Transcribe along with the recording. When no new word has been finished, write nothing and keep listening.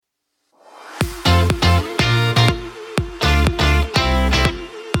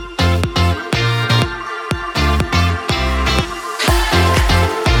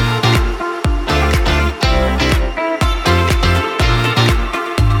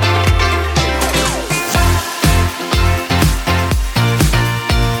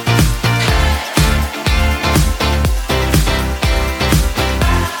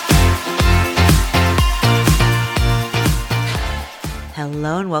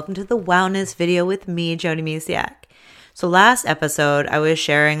welcome to the Wellness video with me, Jody Musiak. So last episode, I was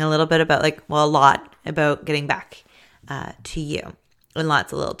sharing a little bit about a lot about getting back to you and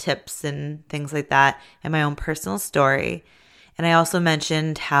lots of little tips and things like that and my own personal story. And I also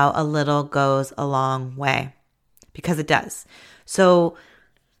mentioned how a little goes a long way because it does. So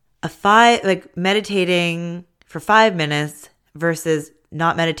meditating for 5 minutes versus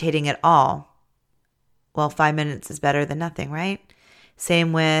not meditating at all. Well, 5 minutes is better than nothing, right?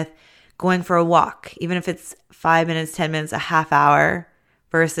 Same with going for a walk, even if it's 5 minutes, 10 minutes, a half hour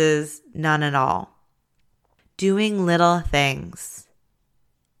versus none at all. Doing little things.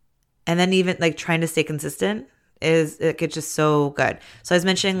 And then even trying to stay consistent it's just so good. So I was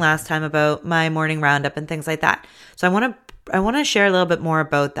mentioning last time about my morning roundup and things like that. So I want to share a little bit more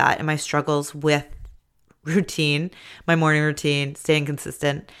about that and my struggles with routine, my morning routine, staying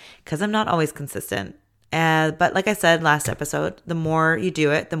consistent, because I'm not always consistent. But like I said last episode, the more you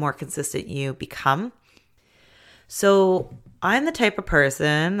do it, the more consistent you become. So I'm the type of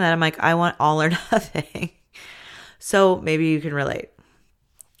person that I'm I want all or nothing. So maybe you can relate.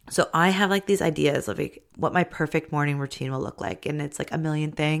 So I have these ideas of what my perfect morning routine will look like. And it's a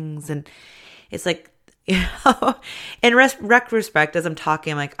million things. And it's in retrospect, as I'm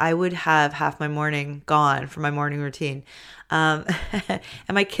talking, I'm I would have half my morning gone for my morning routine. And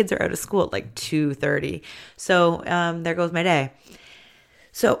my kids are out of school at 2:30. So there goes my day.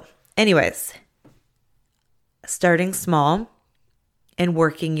 So anyways, starting small and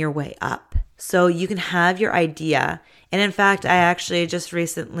working your way up. So you can have your idea. And in fact, I actually just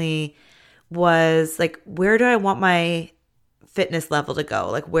recently was where do I want my fitness level to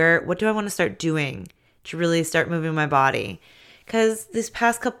go? What do I want to start doing to really start moving my body? Because these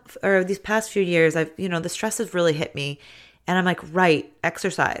past few years, the stress has really hit me. And I'm right,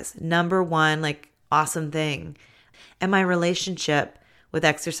 exercise, number one, awesome thing. And my relationship with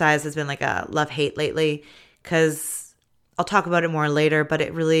exercise has been a love-hate lately, because I'll talk about it more later, but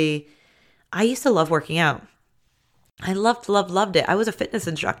I used to love working out. I loved it. I was a fitness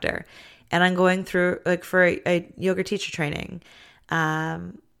instructor, and I'm going through for a yoga teacher training.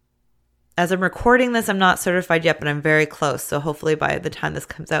 As I'm recording this, I'm not certified yet, but I'm very close. So hopefully by the time this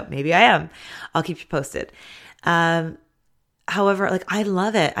comes out, maybe I am. I'll keep you posted. However, I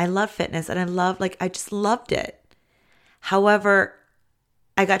love it. I love fitness, and I just loved it. However,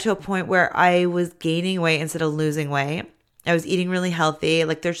 I got to a point where I was gaining weight instead of losing weight. I was eating really healthy.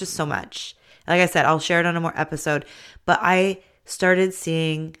 There's just so much. Like I said, I'll share it on a more episode, but I started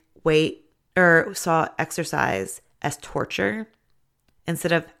seeing saw exercise as torture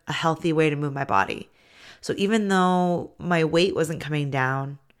instead of a healthy way to move my body. So even though my weight wasn't coming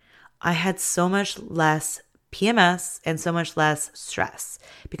down, I had so much less PMS and so much less stress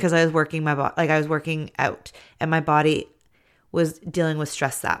because I was working my body, I was working out, and my body was dealing with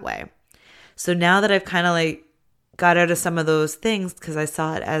stress that way. So now that I've kind of got out of some of those things because I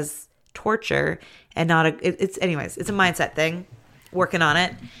saw it as torture and not it's a mindset thing, working on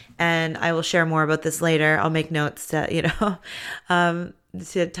it. And I will share more about this later. I'll make notes to,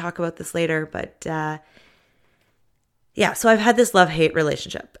 to talk about this later. But so I've had this love-hate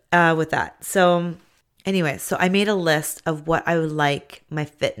relationship with that. So anyways, so I made a list of what I would like my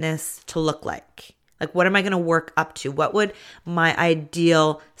fitness to look like. What am I going to work up to? What would my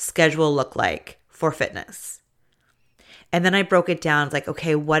ideal schedule look like for fitness? And then I broke it down. It's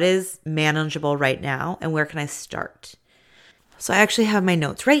okay, what is manageable right now and where can I start? So I actually have my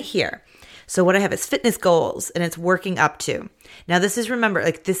notes right here. So what I have is fitness goals, and it's working up to. Now this is, remember,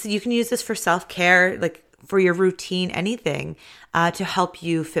 this, you can use this for self-care, for your routine, anything to help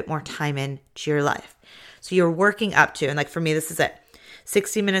you fit more time into your life. So you're working up to, and for me, this is it.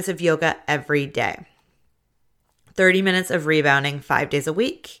 60 minutes of yoga every day. 30 minutes of rebounding 5 days a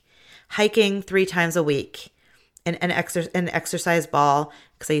week. Hiking 3 times a week. An exercise ball,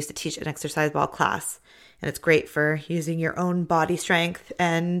 because I used to teach an exercise ball class, and it's great for using your own body strength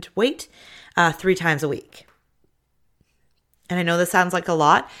and weight 3 times a week. And I know this sounds like a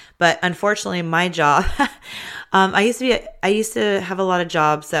lot, but unfortunately my job, I used to have a lot of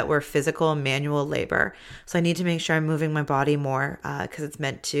jobs that were physical and manual labor. So I need to make sure I'm moving my body more because it's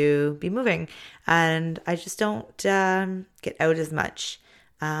meant to be moving. And I just don't get out as much.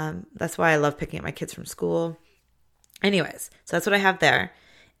 That's why I love picking up my kids from school. Anyways, so that's what I have there.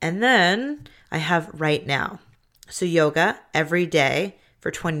 And then I have right now. So yoga every day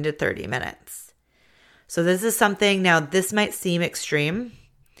for 20 to 30 minutes. So this is something, now this might seem extreme,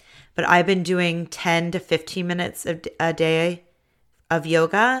 but I've been doing 10 to 15 minutes a day of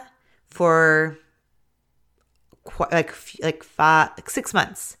yoga for 6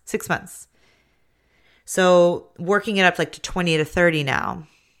 months. So working it up to 20 to 30 now.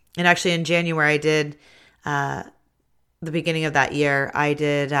 And actually in January, I did, the beginning of that year, I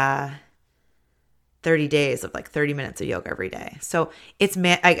did 30 days of like 30 minutes of yoga every day. So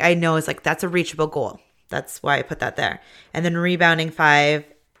I know it's like, that's a reachable goal. That's why I put that there. And then rebounding 5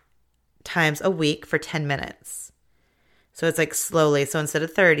 times a week for 10 minutes. So it's like slowly. So instead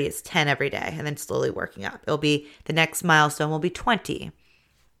of 30, it's 10 every day and then slowly working up. The next milestone will be 20.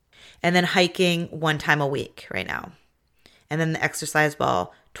 And then hiking 1 time a week right now. And then the exercise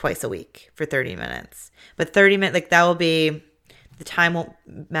ball twice a week for 30 minutes. But 30 minutes, like that will be, the time won't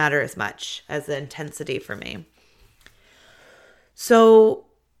matter as much as the intensity for me. So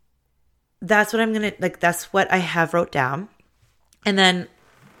that's what that's what I have wrote down. And then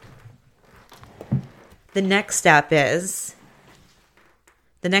the next step is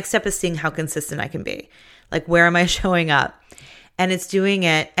seeing how consistent I can be. Like, where am I showing up? And it's doing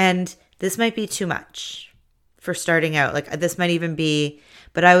it. And this might be too much for starting out. Like, this might even be,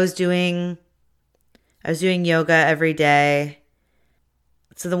 but I was doing yoga every day.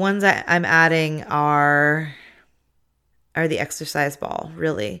 So the ones that I'm adding are the exercise ball,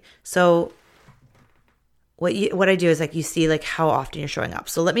 really. So what I do is, like, you see like how often you're showing up.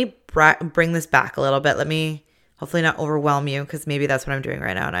 So let me bring this back a little bit. Let me hopefully not overwhelm you, because maybe that's what I'm doing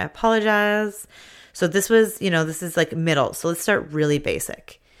right now, and I apologize. So this is like middle. So let's start really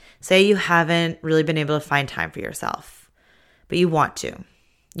basic. Say you haven't really been able to find time for yourself, but you want to.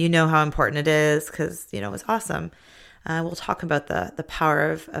 You know how important it is because, it's awesome. We'll talk about the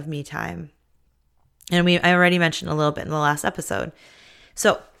power of me time. And I already mentioned a little bit in the last episode.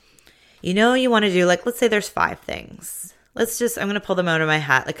 So, you want to do, like, let's say there's 5 things. I'm going to pull them out of my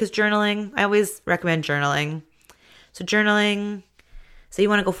hat. Like, because journaling, I always recommend journaling. So journaling, say you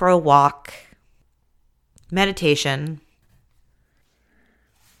want to go for a walk, meditation.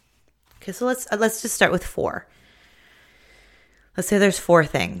 Okay, so let's just start with 4. Let's say there's 4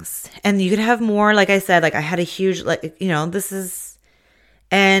 things, and you could have more. Like I said, like I had a huge,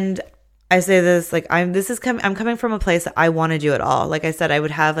 and I say this, like I'm coming from a place that I want to do it all. Like I said, I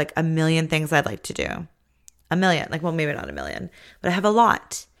would have like a million things I'd like to do. A million, like, well, maybe not a million, but I have a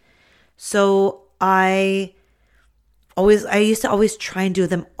lot. So I used to always try and do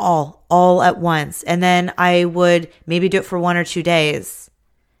them all at once. And then I would maybe do it for 1 or 2 days,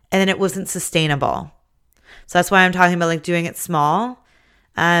 and then it wasn't sustainable. So that's why I'm talking about like doing it small,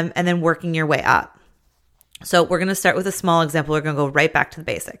 and then working your way up. So we're going to start with a small example. We're going to go right back to the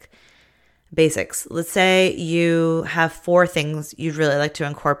basics. Let's say you have 4 things you'd really like to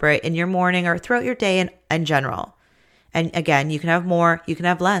incorporate in your morning or throughout your day in general. And again, you can have more, you can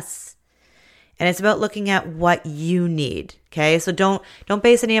have less. And it's about looking at what you need. Okay. So don't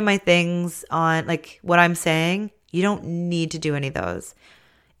base any of my things on like what I'm saying. You don't need to do any of those.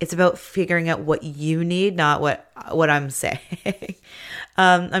 It's about figuring out what you need, not what I'm saying.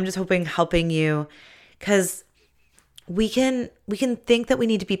 I'm just helping you, because we can think that we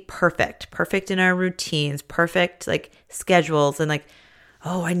need to be perfect in our routines, perfect like schedules, and like,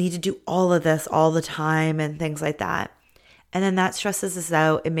 oh, I need to do all of this all the time and things like that. And then that stresses us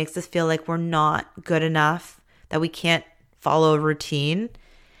out. It makes us feel like we're not good enough, that we can't follow a routine.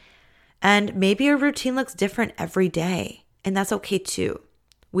 And maybe your routine looks different every day, and that's okay too.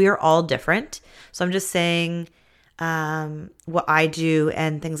 We are all different. So I'm just saying what I do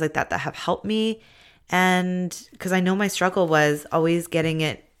and things like that have helped me. And because I know my struggle was always getting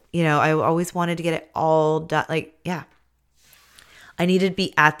it, I always wanted to get it all done. Like, yeah, I needed to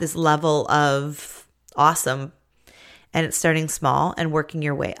be at this level of awesome. And it's starting small and working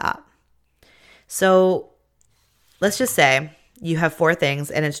your way up. So let's just say you have 4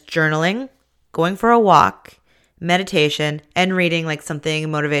 things, and it's journaling, going for a walk, meditation, and reading like something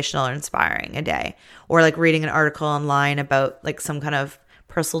motivational or inspiring a day, or like reading an article online about like some kind of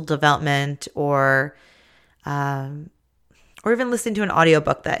personal development, or even listening to an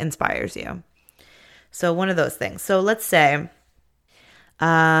audiobook that inspires you. So one of those things. So let's say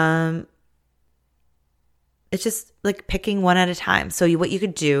it's just like picking one at a time. So what you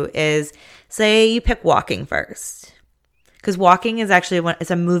could do is say you pick walking first, because walking is actually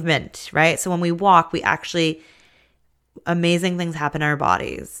it's a movement, right? So when we walk, amazing things happen in our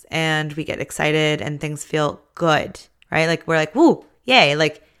bodies, and we get excited and things feel good, right? Like we're like, woo, yay.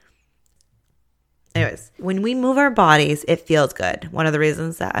 Like, anyways, when we move our bodies, it feels good. One of the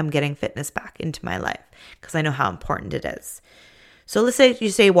reasons that I'm getting fitness back into my life, because I know how important it is. So let's say you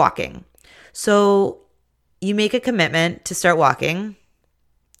say walking. So you make a commitment to start walking,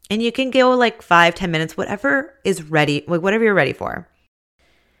 and you can go like 5-10 minutes, whatever is ready, like whatever you're ready for.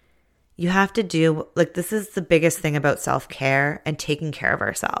 You have to do, like, this is the biggest thing about self-care and taking care of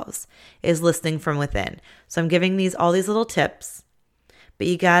ourselves, is listening from within. So I'm giving all these little tips, but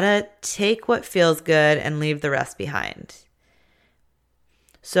you gotta take what feels good and leave the rest behind.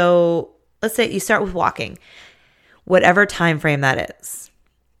 So let's say you start with walking, whatever time frame that is.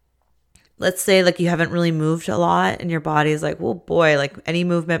 Let's say like you haven't really moved a lot and your body is like, well, boy, like any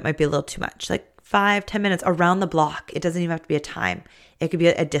movement might be a little too much. Like 5-10 minutes around the block. It doesn't even have to be a time. It could be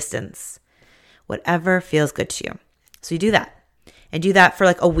a distance. Whatever feels good to you. So you do that and do that for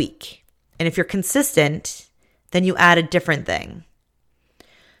like a week. And if you're consistent, then you add a different thing.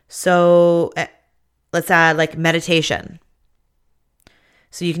 So let's add like meditation.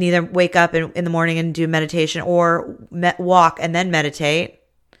 So you can either wake up in the morning and do meditation or walk and then meditate,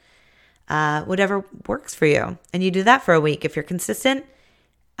 whatever works for you. And you do that for a week. If you're consistent,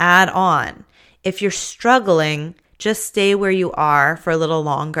 add on. If you're struggling, just stay where you are for a little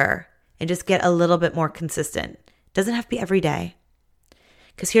longer and just get a little bit more consistent. It doesn't have to be every day.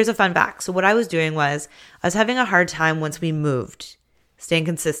 Because here's a fun fact. So what I was doing was I was having a hard time once we moved, staying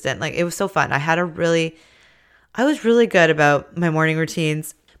consistent. Like it was so fun. I was really good about my morning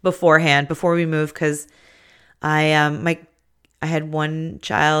routines beforehand, before we moved, because I had one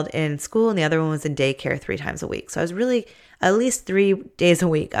child in school and the other one was in daycare 3 times a week. So I was really at least 3 days a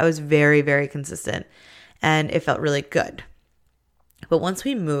week. I was very, very consistent and it felt really good. But once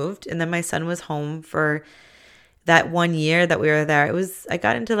we moved and then my son was home for that 1 year that we were there, I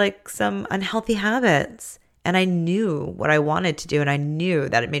got into like some unhealthy habits and I knew what I wanted to do and I knew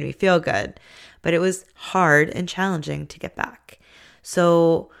that it made me feel good, but it was hard and challenging to get back.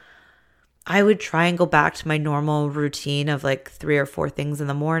 So I would try and go back to my normal routine of like 3 or 4 things in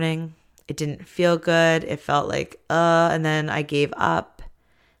the morning. It didn't feel good. It felt like, and then I gave up.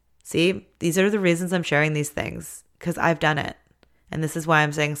 See, these are the reasons I'm sharing these things, because I've done it. And this is why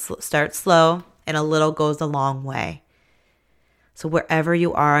I'm saying start slow and a little goes a long way. So wherever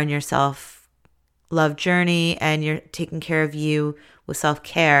you are on your self-love journey and you're taking care of you with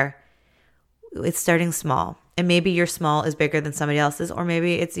self-care, it's starting small. And maybe your small is bigger than somebody else's, or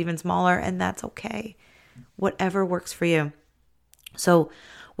maybe it's even smaller, and that's okay. Whatever works for you. So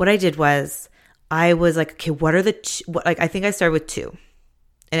what I did was I was like, okay, what are the I think I started with 2.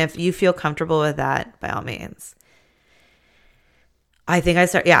 And if you feel comfortable with that, by all means. I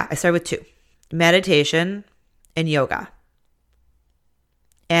started with 2. Meditation and yoga.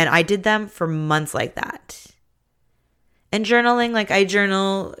 And I did them for months like that. And journaling, like I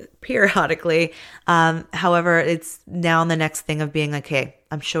journal periodically. However, it's now the next thing of being like, okay,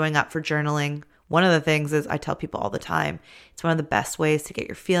 I'm showing up for journaling. One of the things is I tell people all the time, it's one of the best ways to get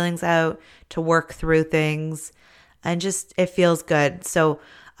your feelings out, to work through things, and just it feels good. So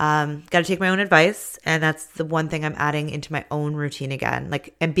got to take my own advice. And that's the one thing I'm adding into my own routine again,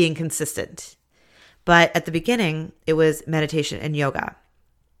 like, and being consistent. But at the beginning, it was meditation and yoga.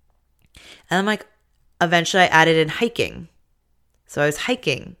 And I'm like, eventually I added in hiking. So I was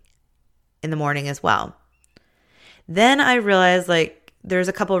hiking in the morning as well. Then I realized like there's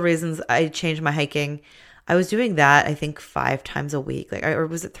a couple of reasons I changed my hiking. I was doing that, I think 5 times a week. Or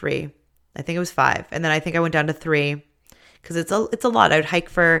was it 3? I think it was 5. And then I think I went down to 3 because it's a lot. I would hike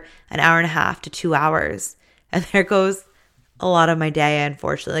for an hour and a half to 2 hours. And there goes a lot of my day,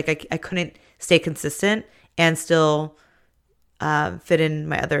 unfortunately. Like I couldn't stay consistent and still fit in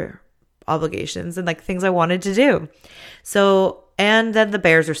my other obligations and like things I wanted to do. So, and then the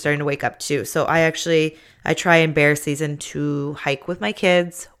bears are starting to wake up too. So I try in bear season to hike with my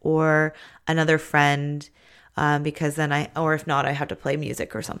kids or another friend, because then or if not, I have to play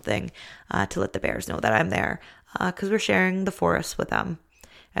music or something to let the bears know that I'm there, because we're sharing the forest with them.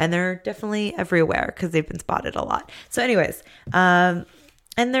 And they're definitely everywhere because they've been spotted a lot. So anyways, and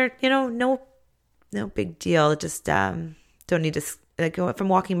they're, no big deal. Just don't need to, like, if I'm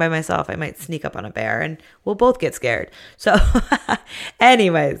walking by myself, I might sneak up on a bear and we'll both get scared. So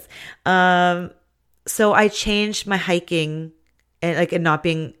anyways, so I changed my hiking and like it not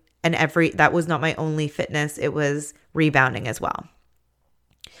being that was not my only fitness. It was rebounding as well.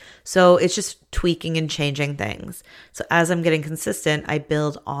 So it's just tweaking and changing things. So as I'm getting consistent, I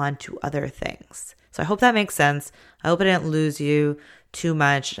build on to other things. So I hope that makes sense. I hope I didn't lose you too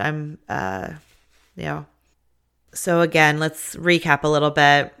much. So again, let's recap a little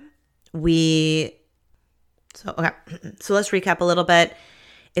bit. So let's recap a little bit.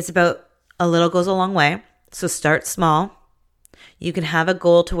 It's about a little goes a long way. So start small. You can have a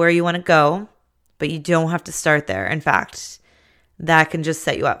goal to where you want to go, but you don't have to start there. In fact, that can just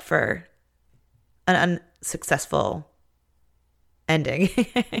set you up for an unsuccessful ending.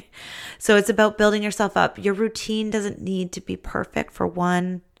 So it's about building yourself up. Your routine doesn't need to be perfect for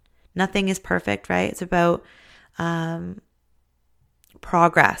one. Nothing is perfect, right? It's about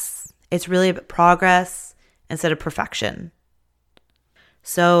progress. It's really about progress instead of perfection.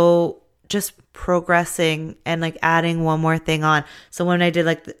 So just progressing and like adding one more thing on. So when I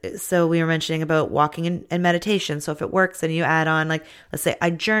did so we were mentioning about walking and meditation. So if it works, then you add on like, let's say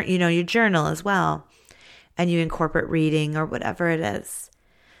you journal as well, and you incorporate reading or whatever it is.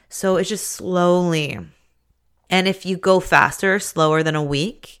 So it's just slowly. And if you go faster or slower than a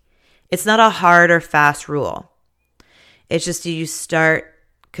week, it's not a hard or fast rule. It's just you start,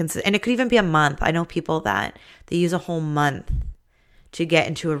 and it could even be a month. I know people that they use a whole month to get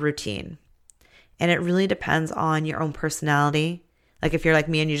into a routine. And it really depends on your own personality. Like if you're like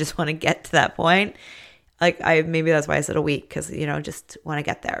me and you just want to get to that point, maybe that's why I said a week, because, just want to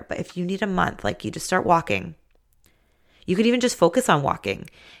get there. But if you need a month, like you just start walking. You could even just focus on walking,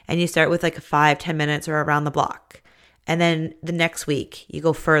 and you start with like 5-10 minutes or around the block. And then the next week you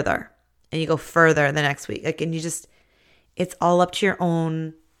go further, and you go further the next week. It's all up to your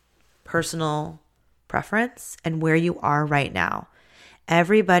own personal preference and where you are right now.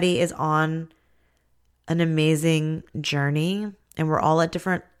 Everybody is on an amazing journey, and we're all at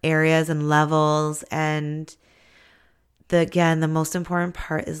different areas and levels. And the most important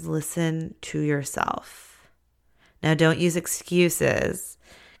part is listen to yourself. Now, don't use excuses,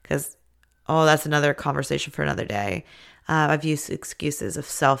 because, that's another conversation for another day. I've used excuses of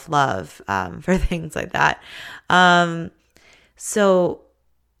self-love for things like that. So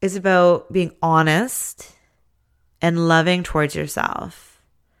it's about being honest and loving towards yourself,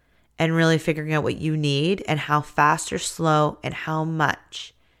 and really figuring out what you need and how fast or slow and how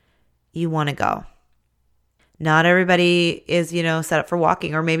much you want to go. Not everybody is, set up for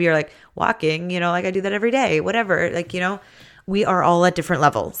walking, or maybe you're like walking, like I do that every day, whatever. We are all at different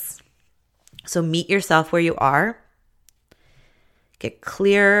levels. So meet yourself where you are, get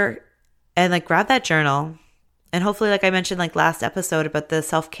clear, and grab that journal. And hopefully, like I mentioned, last episode about the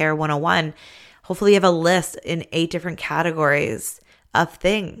self-care 101, hopefully you have a list in 8 different categories of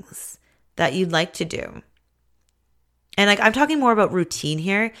things that you'd like to do. And I'm talking more about routine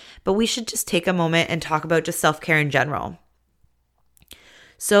here, but we should just take a moment and talk about just self-care in general.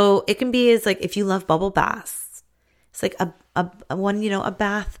 So it can be if you love bubble baths, it's a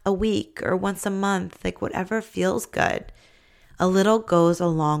bath a week or once a month, whatever feels good. A little goes a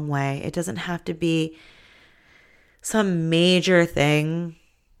long way. It doesn't have to be some major thing.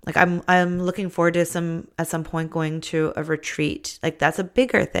 I'm looking forward to at some point going to a retreat. That's a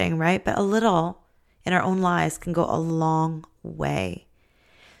bigger thing, right? But a little in our own lives can go a long way.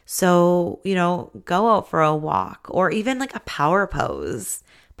 So, go out for a walk, or even a power pose.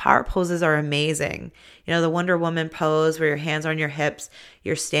 Power poses are amazing. The Wonder Woman pose where your hands are on your hips,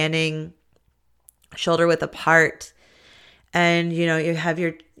 you're standing shoulder width apart, and, you have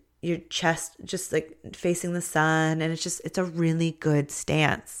your chest just facing the sun, and it's a really good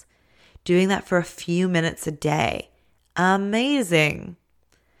stance. Doing that for a few minutes a day. Amazing.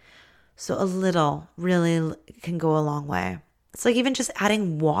 So a little really can go a long way. It's even just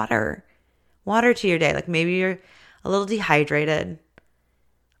adding water to your day. Maybe you're a little dehydrated.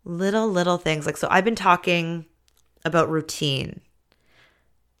 Little things. So I've been talking about routine,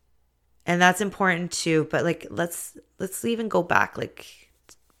 and that's important too. But let's even go back,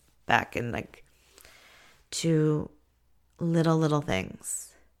 and to little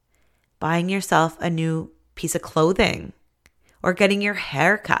things. Buying yourself a new piece of clothing, or getting your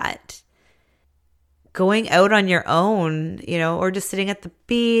hair cut. Going out on your own, or just sitting at the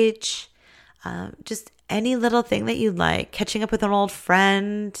beach, just any little thing that you like, catching up with an old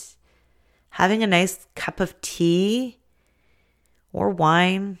friend, having a nice cup of tea or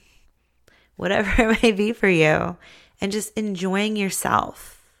wine, whatever it may be for you, and just enjoying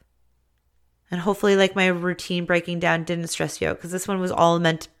yourself. And hopefully my routine breaking down didn't stress you out, because this one was all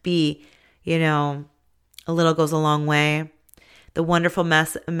meant to be, a little goes a long way. The wonderful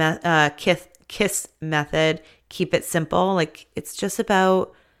KISS method, keep it simple. It's just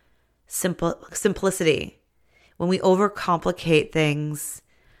about simplicity. When we overcomplicate things,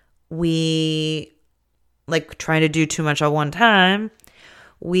 we trying to do too much at one time,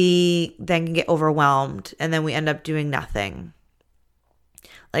 we then can get overwhelmed, and then we end up doing nothing.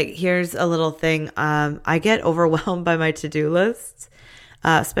 Here's a little thing. I get overwhelmed by my to-do lists,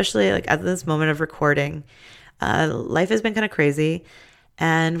 especially at this moment of recording. Life has been kind of crazy,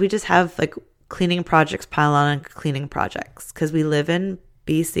 and we just have cleaning projects pile on cleaning projects, because we live in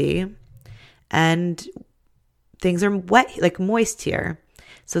BC and things are wet, moist here.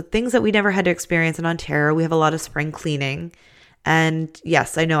 So things that we never had to experience in Ontario, we have a lot of spring cleaning. And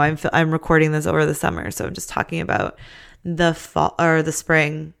yes, I know I'm recording this over the summer, so I'm just talking about the fall or the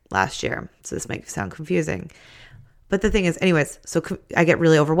spring last year. So this might sound confusing, but the thing is, anyways, so I get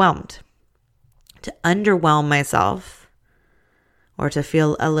really overwhelmed. To underwhelm myself, or to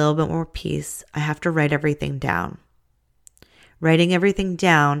feel a little bit more peace, I have to write everything down. Writing everything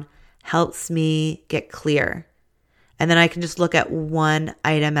down helps me get clear. And then I can just look at one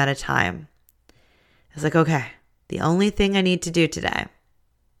item at a time. It's like, okay, the only thing I need to do today.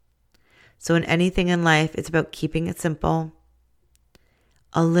 So in anything in life, it's about keeping it simple.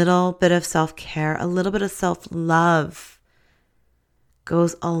 A little bit of self-care, a little bit of self-love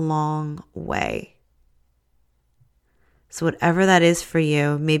goes a long way. So whatever that is for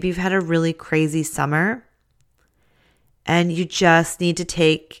you, maybe you've had a really crazy summer and you just need to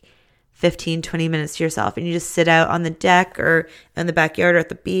take 15, 20 minutes to yourself and you just sit out on the deck or in the backyard or at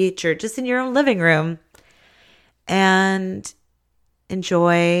the beach or just in your own living room and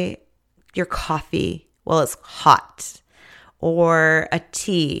enjoy your coffee while it's hot or a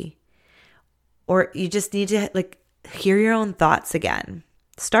tea, or you just need to hear your own thoughts again.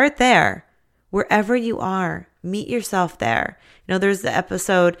 Start there. Wherever you are, meet yourself there. There's the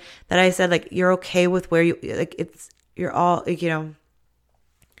episode that I said, you're okay with where it's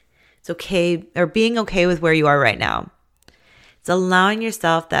okay, or being okay with where you are right now. It's allowing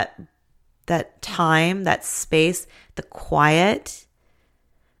yourself that time, that space, the quiet,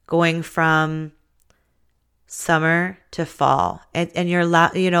 going from summer to fall, and you're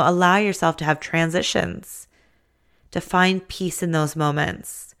allow yourself to have transitions, to find peace in those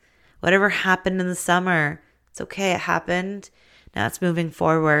moments. Whatever happened in the summer, it's okay. It happened. Now it's moving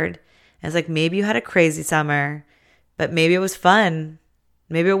forward. And it's maybe you had a crazy summer, but maybe it was fun.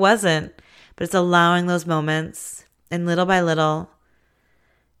 Maybe it wasn't. But it's allowing those moments, and little by little,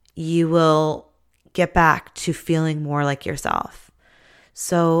 you will get back to feeling more like yourself.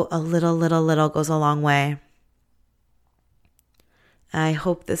 So a little goes a long way. I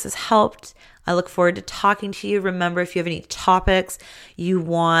hope this has helped. I look forward to talking to you. Remember, if you have any topics you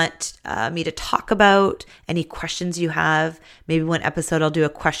want me to talk about, any questions you have, maybe one episode I'll do a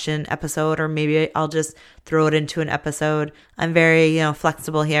question episode, or maybe I'll just throw it into an episode. I'm very,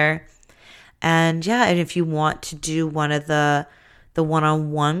 flexible here. And if you want to do one of the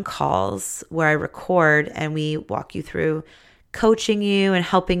one-on-one calls where I record and we walk you through coaching you and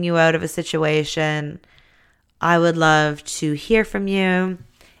helping you out of a situation, I would love to hear from you,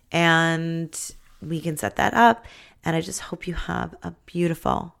 and we can set that up. And I just hope you have a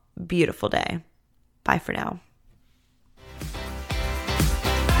beautiful, beautiful day. Bye for now.